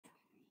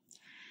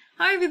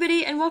Hi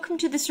everybody, and welcome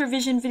to this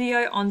revision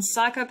video on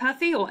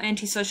psychopathy or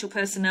antisocial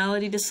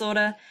personality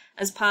disorder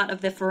as part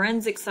of the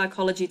forensic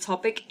psychology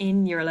topic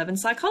in Year 11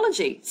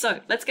 psychology.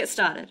 So let's get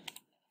started.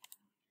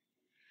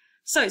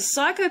 So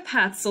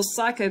psychopaths or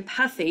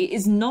psychopathy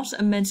is not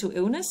a mental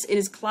illness. It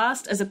is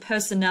classed as a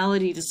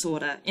personality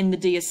disorder in the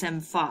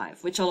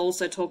DSM-5, which I'll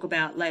also talk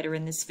about later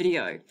in this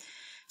video.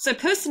 So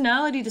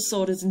personality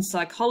disorders in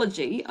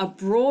psychology are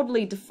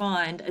broadly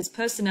defined as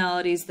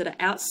personalities that are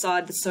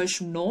outside the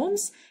social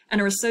norms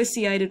and are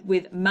associated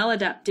with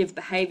maladaptive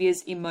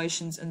behaviours,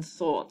 emotions and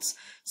thoughts.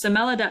 So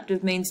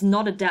maladaptive means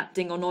not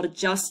adapting or not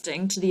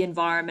adjusting to the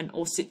environment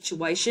or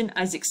situation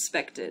as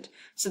expected.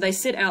 So they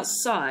sit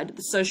outside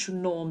the social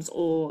norms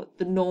or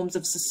the norms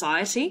of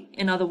society,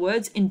 in other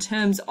words, in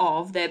terms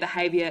of their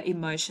behaviour,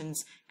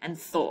 emotions and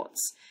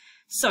thoughts.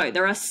 So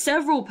there are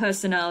several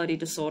personality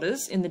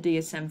disorders in the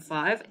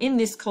DSM-5. In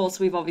this course,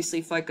 we've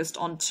obviously focused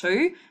on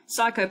two,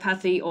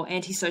 psychopathy or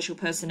antisocial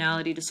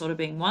personality disorder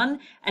being one,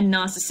 and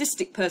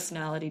narcissistic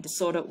personality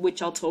disorder,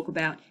 which I'll talk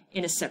about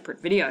in a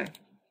separate video.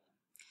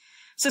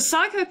 So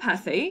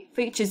psychopathy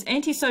features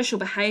antisocial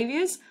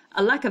behaviours,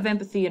 a lack of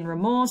empathy and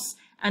remorse,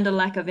 and a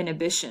lack of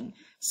inhibition.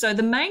 So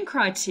the main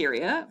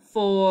criteria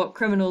for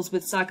criminals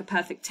with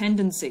psychopathic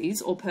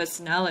tendencies or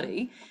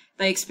personality,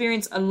 they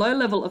experience a low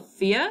level of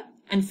fear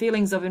and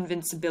feelings of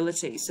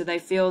invincibility. So they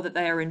feel that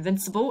they are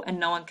invincible and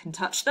no one can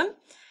touch them.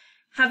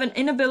 Have an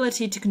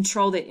inability to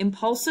control their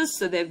impulses,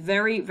 so they're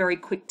very, very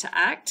quick to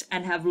act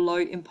and have low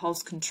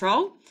impulse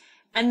control.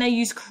 And they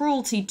use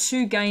cruelty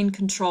to gain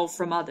control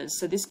from others.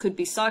 So this could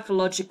be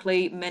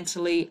psychologically,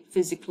 mentally,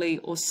 physically,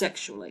 or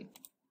sexually.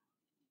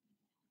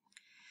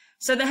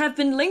 So there have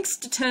been links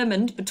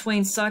determined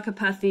between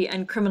psychopathy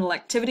and criminal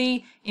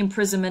activity,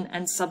 imprisonment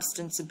and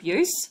substance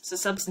abuse. So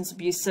substance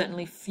abuse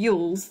certainly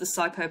fuels the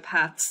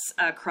psychopath's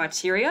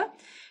criteria.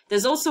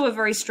 There's also a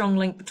very strong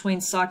link between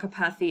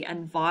psychopathy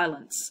and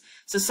violence.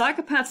 So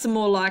psychopaths are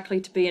more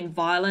likely to be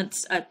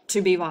violent,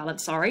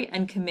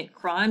 and commit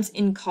crimes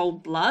in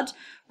cold blood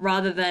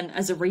rather than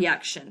as a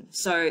reaction.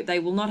 So they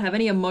will not have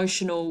any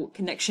emotional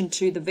connection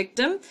to the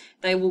victim.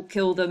 They will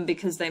kill them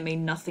because they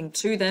mean nothing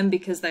to them,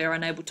 because they are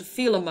unable to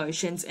feel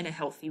emotions in a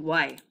healthy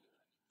way.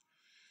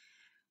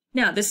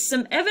 Now, there's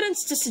some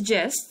evidence to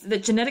suggest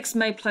that genetics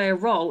may play a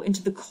role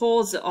into the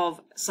cause of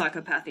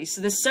psychopathy.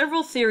 So there's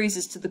several theories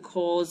as to the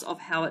cause of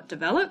how it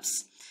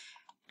develops,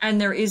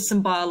 and there is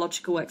some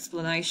biological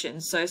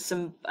explanation. So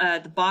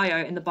the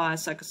bio in the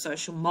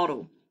biopsychosocial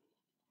model.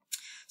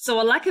 So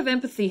a lack of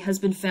empathy has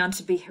been found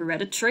to be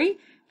hereditary,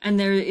 and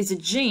there is a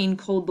gene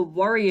called the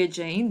warrior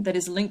gene that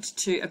is linked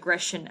to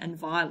aggression and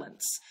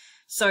violence.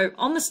 So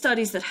on the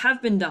studies that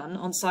have been done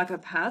on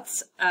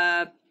psychopaths,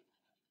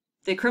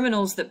 the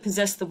criminals that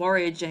possess the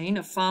warrior gene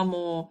are far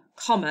more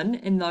common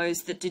in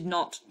those that did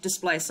not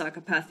display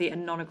psychopathy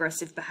and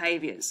non-aggressive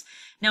behaviours.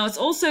 Now, it's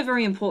also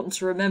very important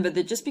to remember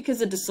that just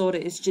because a disorder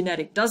is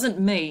genetic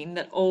doesn't mean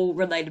that all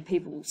related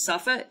people will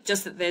suffer,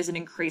 just that there's an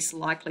increased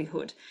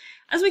likelihood.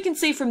 As we can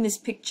see from this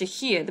picture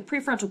here, the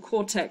prefrontal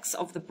cortex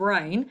of the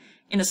brain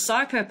in a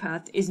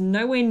psychopath is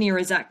nowhere near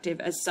as active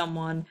as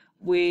someone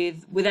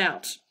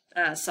without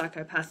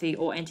psychopathy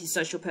or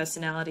antisocial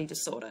personality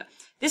disorder.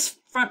 This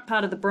front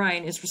part of the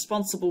brain is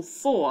responsible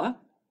for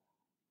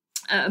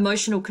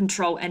emotional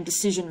control and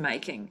decision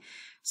making.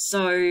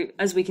 So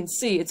as we can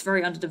see, it's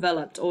very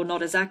underdeveloped or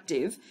not as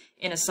active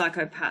in a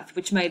psychopath,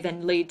 which may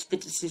then lead to the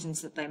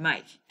decisions that they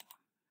make.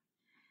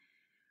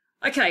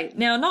 Okay,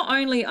 now not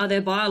only are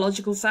there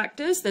biological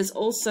factors, there's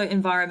also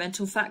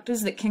environmental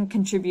factors that can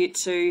contribute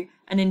to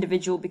an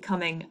individual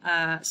becoming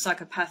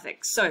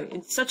psychopathic. So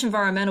such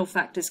environmental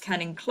factors can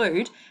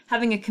include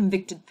having a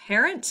convicted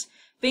parent,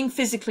 being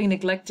physically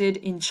neglected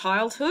in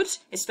childhood,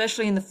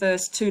 especially in the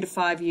first 2 to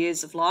 5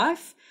 years of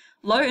life,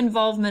 low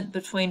involvement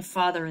between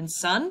father and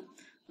son,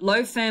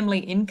 low family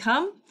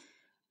income,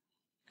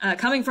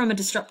 coming from a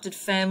disrupted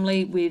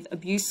family with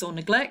abuse or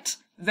neglect,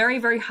 very,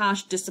 very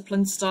harsh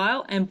discipline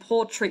style, and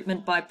poor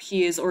treatment by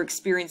peers or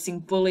experiencing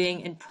bullying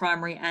in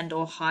primary and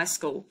or high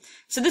school.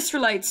 So this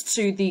relates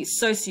to the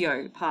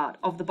socio part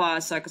of the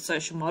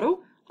biopsychosocial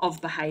model of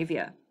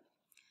behaviour.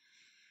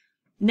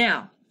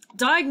 Now,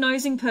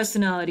 diagnosing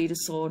personality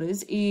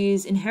disorders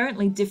is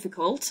inherently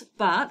difficult,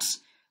 but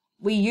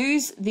we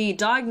use the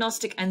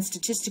Diagnostic and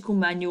Statistical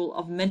Manual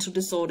of Mental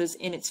Disorders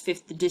in its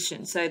 5th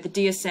edition, so the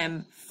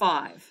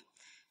DSM-5.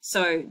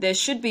 So there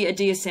should be a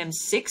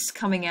DSM-6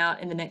 coming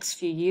out in the next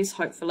few years,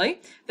 hopefully.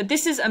 But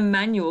this is a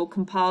manual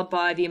compiled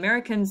by the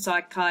American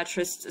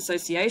Psychiatrists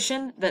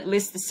Association that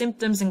lists the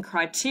symptoms and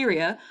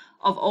criteria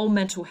of all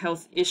mental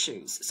health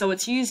issues. So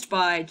it's used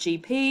by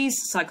GPs,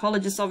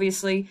 psychologists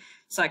obviously,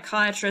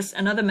 psychiatrists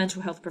and other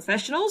mental health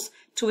professionals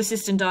to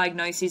assist in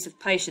diagnoses of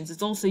patients.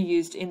 It's also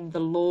used in the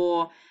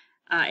law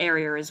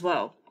area as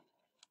well.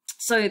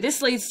 So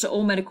this leads to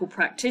all medical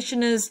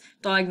practitioners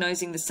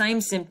diagnosing the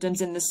same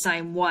symptoms in the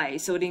same way.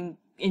 So it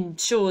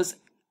ensures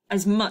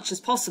as much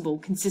as possible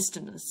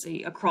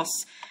consistency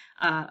across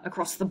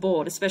the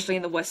board, especially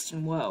in the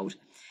Western world.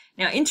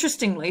 Now,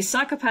 interestingly,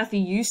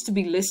 psychopathy used to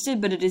be listed,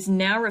 but it is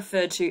now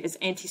referred to as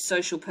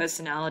antisocial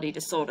personality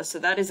disorder. So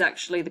that is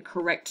actually the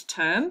correct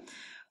term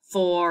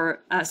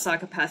for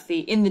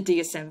psychopathy in the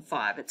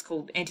DSM-5. It's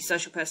called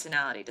antisocial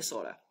personality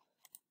disorder.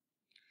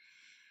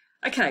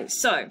 Okay,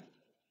 so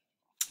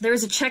there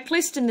is a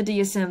checklist in the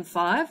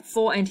DSM-5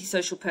 for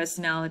antisocial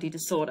personality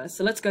disorder.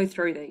 So let's go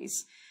through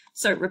these.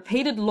 So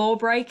repeated law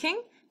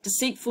breaking,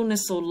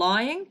 deceitfulness or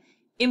lying,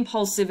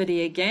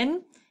 impulsivity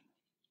again,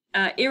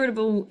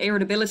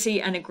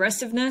 irritability and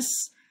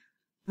aggressiveness,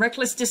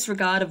 reckless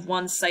disregard of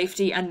one's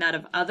safety and that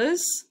of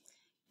others,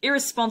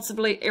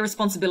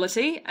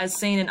 irresponsibility as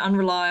seen in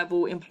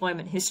unreliable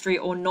employment history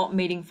or not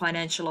meeting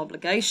financial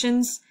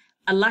obligations,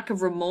 a lack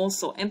of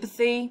remorse or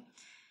empathy,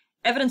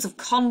 evidence of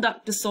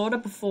conduct disorder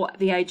before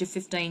the age of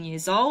 15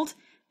 years old,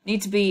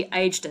 need to be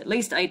aged at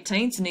least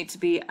 18, so need to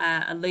be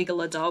a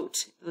legal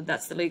adult,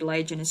 that's the legal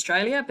age in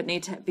Australia, but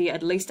need to be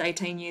at least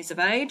 18 years of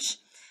age.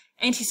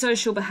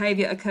 Antisocial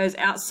behaviour occurs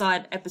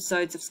outside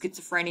episodes of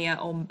schizophrenia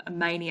or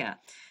mania.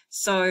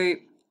 So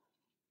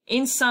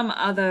in some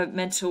other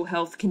mental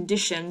health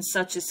conditions,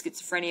 such as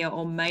schizophrenia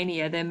or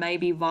mania, there may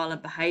be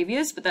violent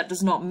behaviours, but that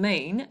does not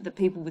mean that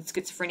people with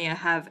schizophrenia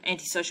have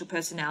antisocial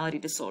personality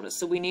disorders.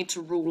 So we need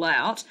to rule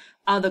out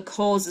other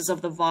causes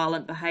of the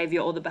violent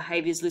behaviour or the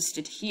behaviours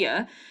listed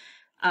here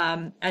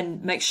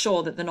and make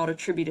sure that they're not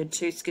attributed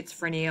to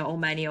schizophrenia or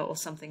mania or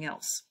something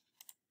else.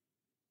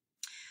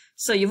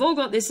 So you've all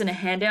got this in a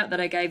handout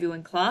that I gave you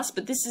in class,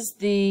 but this is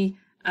the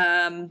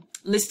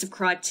list of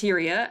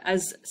criteria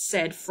as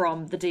said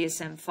from the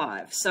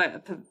DSM-5.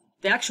 So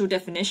the actual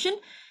definition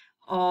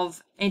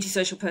of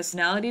antisocial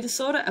personality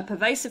disorder, a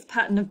pervasive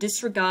pattern of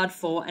disregard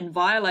for and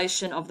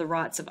violation of the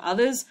rights of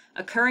others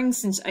occurring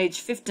since age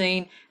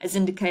 15 as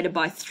indicated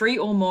by 3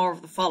 or more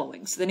of the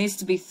following. So there needs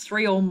to be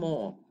 3 or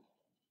more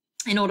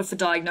in order for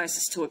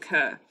diagnosis to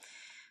occur.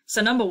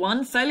 So number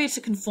 1, failure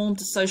to conform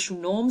to social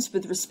norms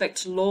with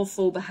respect to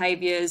lawful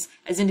behaviours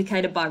as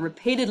indicated by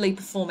repeatedly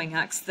performing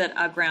acts that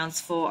are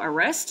grounds for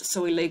arrest,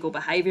 so illegal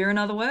behaviour in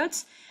other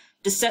words.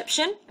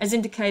 Deception as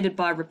indicated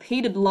by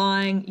repeated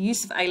lying,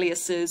 use of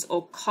aliases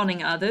or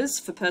conning others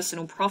for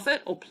personal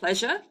profit or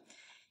pleasure.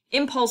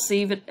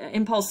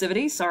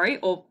 Impulsivity,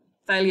 or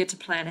failure to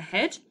plan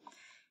ahead.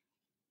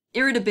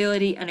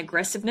 Irritability and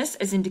aggressiveness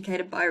as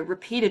indicated by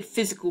repeated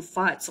physical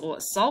fights or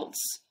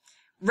assaults.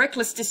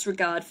 Reckless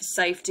disregard for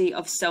safety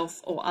of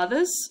self or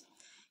others,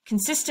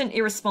 consistent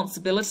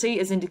irresponsibility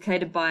as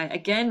indicated by,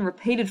 again,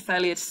 repeated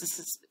failure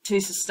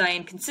to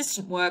sustain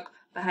consistent work,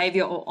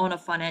 behaviour or honour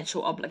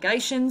financial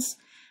obligations,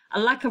 a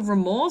lack of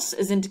remorse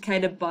as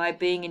indicated by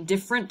being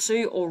indifferent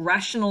to or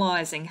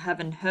rationalising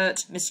having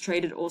hurt,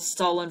 mistreated or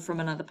stolen from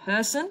another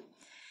person,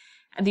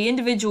 and the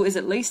individual is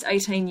at least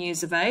 18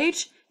 years of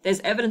age.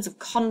 There's evidence of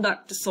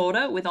conduct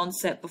disorder with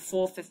onset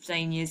before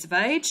 15 years of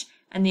age,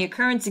 and the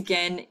occurrence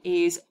again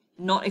is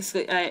not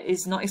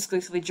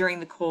exclusively during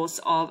the course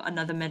of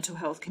another mental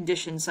health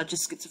condition such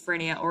as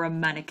schizophrenia or a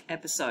manic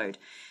episode.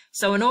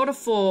 So in order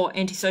for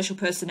antisocial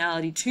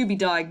personality to be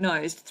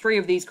diagnosed, 3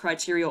 of these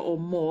criteria or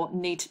more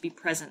need to be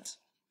present.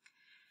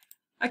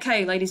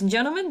 Okay, ladies and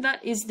gentlemen,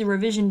 that is the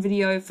revision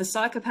video for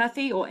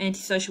psychopathy or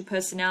antisocial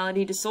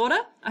personality disorder.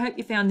 I hope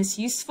you found this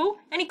useful.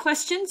 Any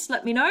questions,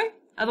 let me know.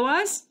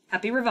 Otherwise,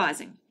 happy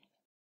revising.